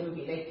 oh, it's a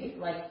movie. They pick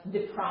like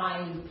the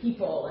prime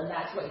people, and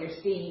that's what you're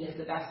seeing is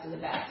the best of the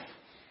best.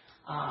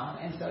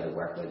 And so to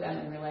work with them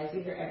and realize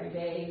these are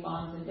everyday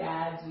moms and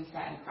dads. We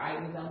sat and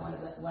cried with them.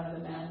 One of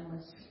the men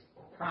was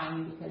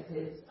crying because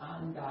his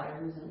daughter,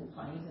 who's in the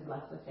 20s, had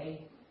left the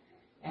faith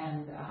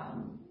and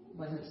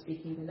wasn't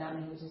speaking to them,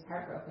 and he was just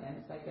heartbroken. And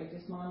it's like they're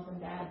just moms and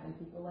dads and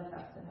people like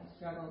us that have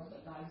struggles,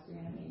 but God's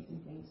doing amazing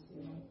things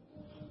through them.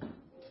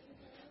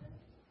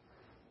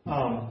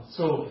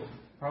 So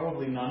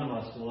probably none of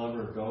us will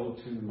ever go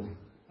to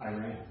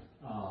Iran.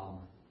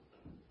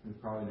 We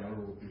probably never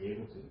will be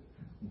able to.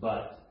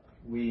 But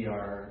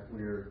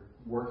we're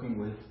working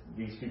with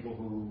these people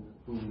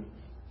who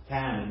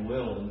can and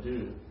will and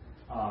do.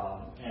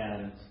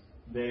 And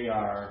they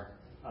are,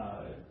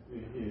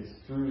 is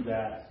through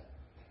that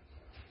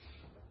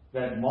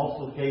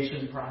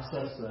multiplication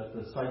process, that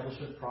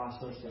discipleship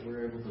process, that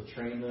we're able to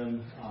train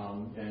them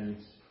and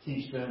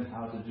teach them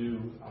how to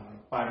do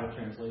Bible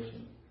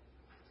translation.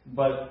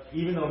 But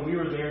even though we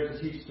were there to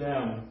teach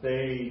them,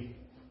 they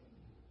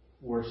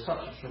were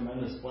such a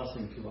tremendous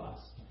blessing to us.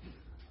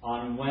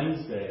 On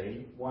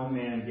Wednesday, one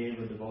man gave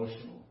a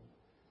devotional,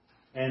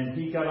 and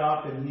he got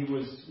up and he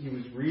was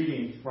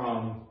reading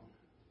from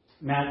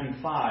Matthew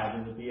 5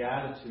 and the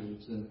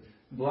Beatitudes, and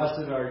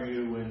blessed are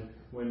you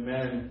when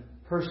men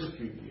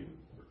persecute you.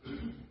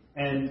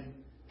 And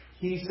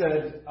he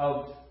said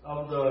of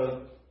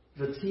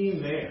the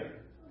team there,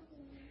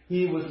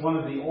 he was one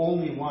of the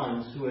only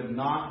ones who had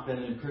not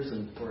been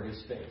imprisoned for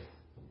his faith.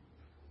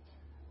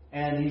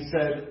 And he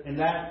said, and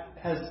that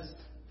has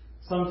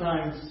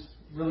sometimes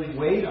really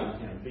weighed on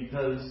him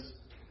because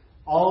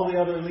all the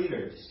other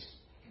leaders,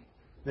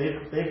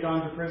 they've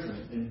gone to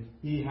prison and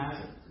he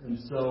hasn't. And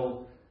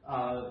so,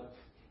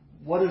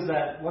 what does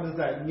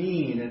that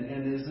mean?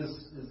 And is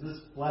this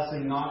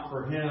blessing not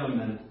for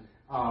him?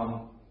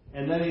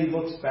 And then he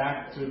looks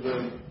back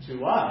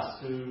to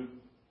us,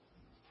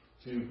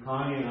 to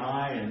Connie and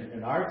I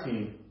and our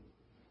team,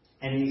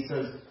 and he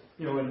says,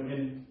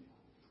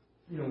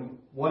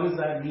 what does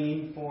that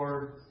mean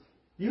for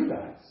you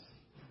guys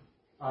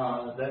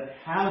that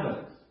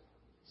haven't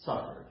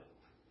suffered,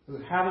 who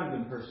haven't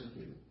been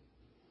persecuted?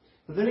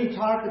 But then he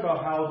talked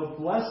about how the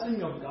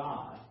blessing of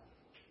God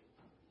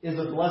is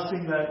a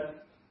blessing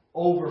that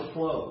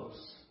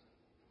overflows.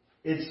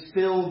 It's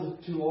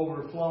filled to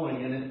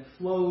overflowing, and it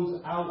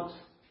flows out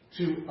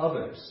to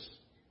others.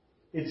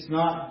 It's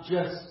not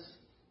just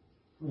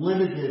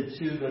limited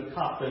to the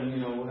cup, and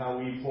how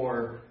we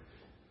pour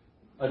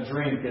a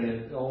drink and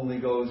it only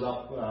goes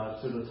up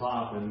to the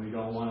top, and we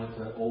don't want it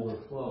to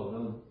overflow.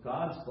 No,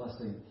 God's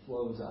blessing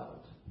flows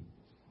out.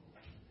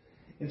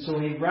 And so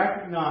he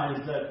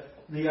recognized that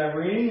the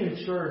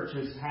Iranian church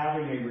is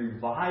having a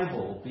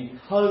revival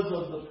because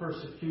of the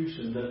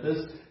persecution, that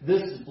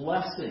this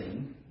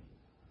blessing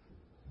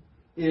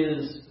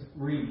is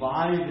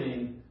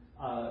reviving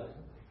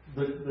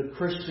the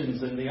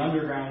Christians in the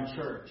underground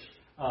church.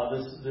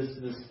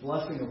 This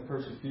blessing of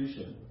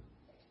persecution,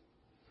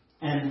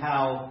 and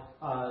how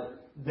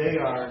they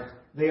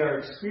are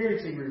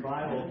experiencing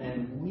revival,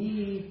 and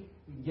we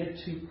get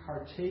to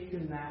partake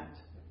in that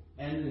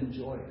and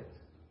enjoy it.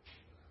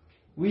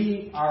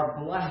 We are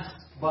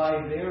blessed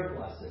by their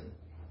blessing.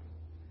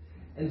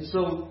 And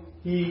so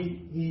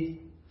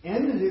he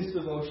ended his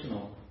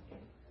devotional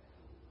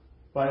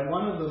by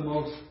one of the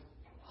most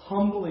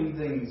humbling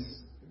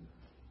things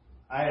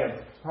I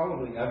have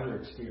probably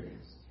ever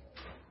experienced.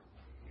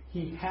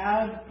 He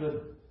had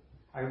the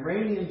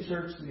Iranian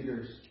church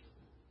leaders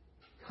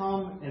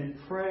come and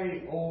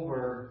pray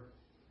over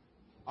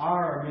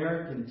our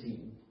American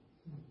team.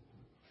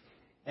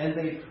 And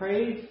they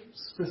prayed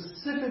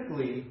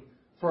specifically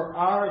for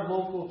our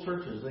local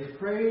churches. They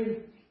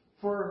prayed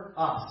for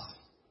us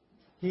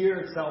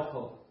here at South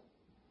Hope.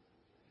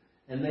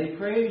 And they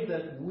prayed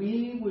that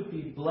we would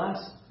be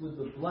blessed with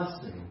the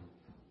blessing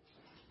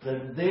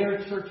that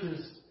their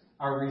churches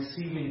are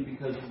receiving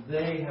because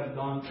they have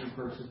gone through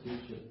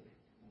persecution.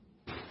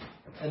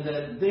 and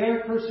that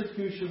their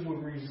persecution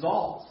would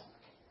result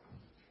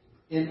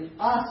in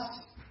us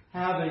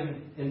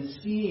having and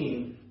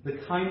seeing the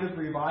kind of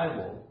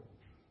revival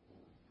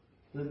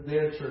that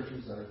their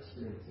churches are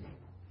experiencing.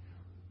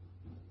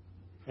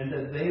 And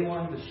that they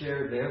wanted to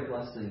share their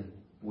blessing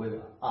with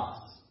us.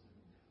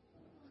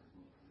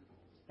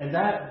 And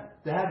I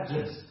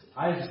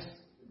just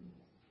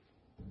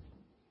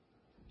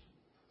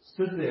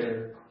stood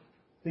there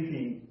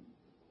thinking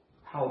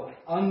how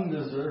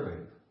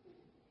undeserving.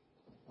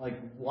 Like,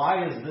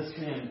 why is this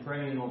man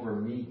praying over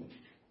me?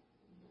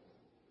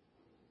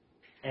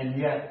 And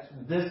yet,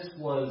 this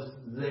was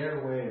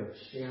their way of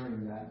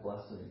sharing that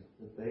blessing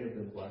that they have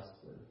been blessed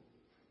with.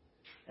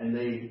 And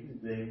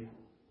they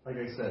like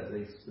I said,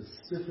 they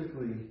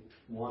specifically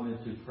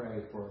wanted to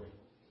pray for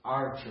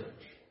our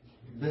church,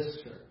 this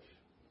church,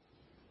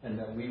 and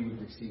that we would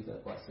receive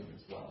that blessing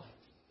as well.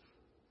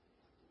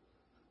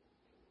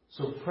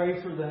 So pray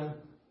for them.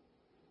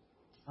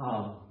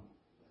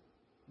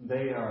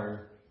 They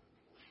are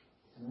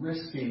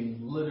risking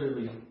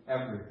literally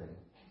everything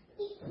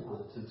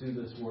to do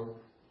this work.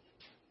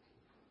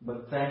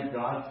 But thank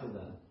God for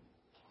them,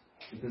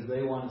 because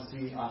they want to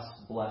see us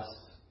blessed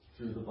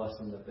through the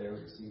blessing that they're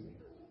receiving.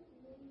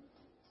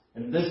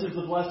 And this is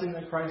the blessing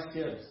that Christ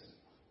gives,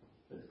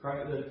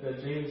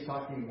 that James is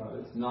talking about.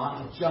 It's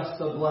not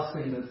just a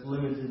blessing that's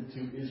limited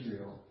to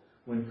Israel.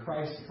 When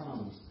Christ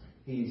comes,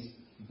 He's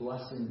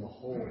blessing the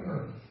whole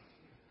earth,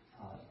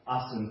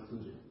 us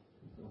included.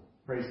 So,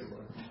 praise the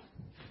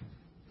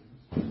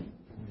Lord.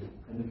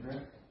 Any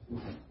prayer?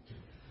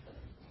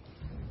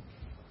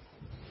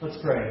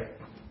 Let's pray.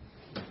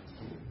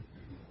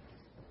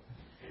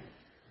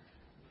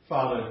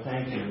 Father,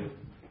 thank you.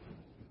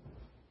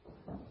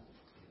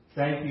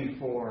 Thank you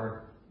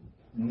for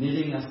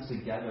knitting us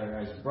together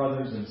as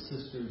brothers and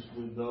sisters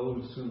with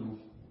those who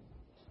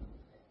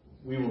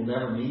we will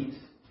never meet,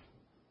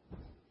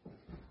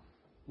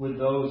 with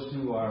those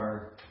who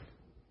are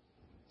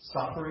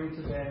suffering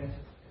today.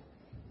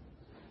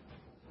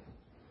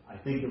 I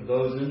think of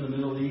those in the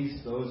Middle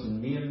East, those in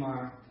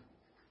Myanmar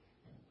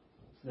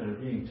that are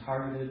being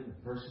targeted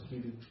and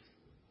persecuted.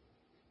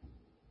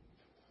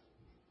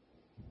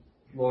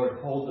 Lord,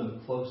 hold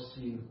them close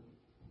to you.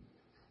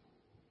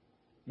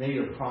 May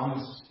your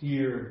promise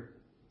here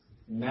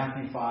in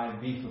Matthew 5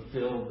 be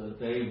fulfilled, that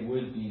they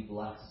would be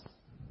blessed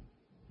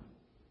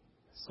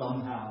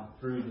somehow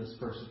through this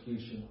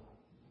persecution.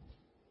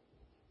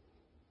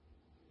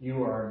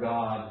 You are a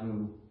God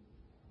who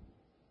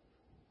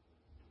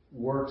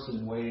works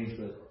in ways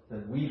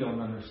that we don't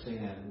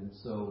understand. And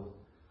so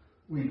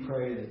we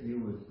pray that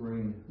you would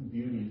bring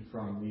beauty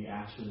from the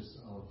ashes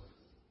of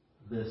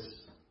this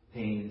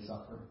pain and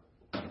suffering.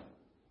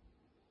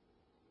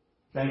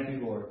 Thank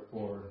you, Lord,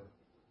 for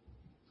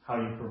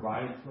how you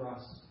provide for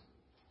us.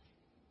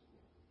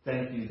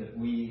 Thank you that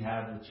we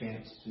have the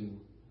chance to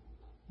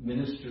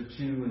minister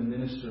to and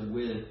minister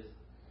with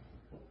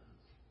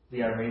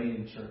the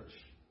Iranian church.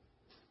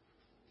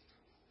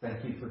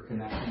 Thank you for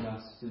connecting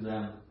us to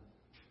them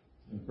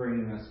and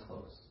bringing us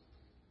close.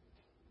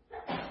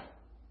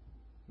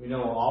 We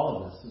know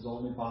all of this is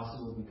only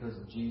possible because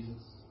of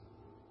Jesus.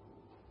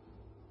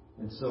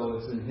 And so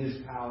it's in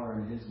His power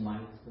and His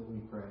might that we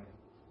pray.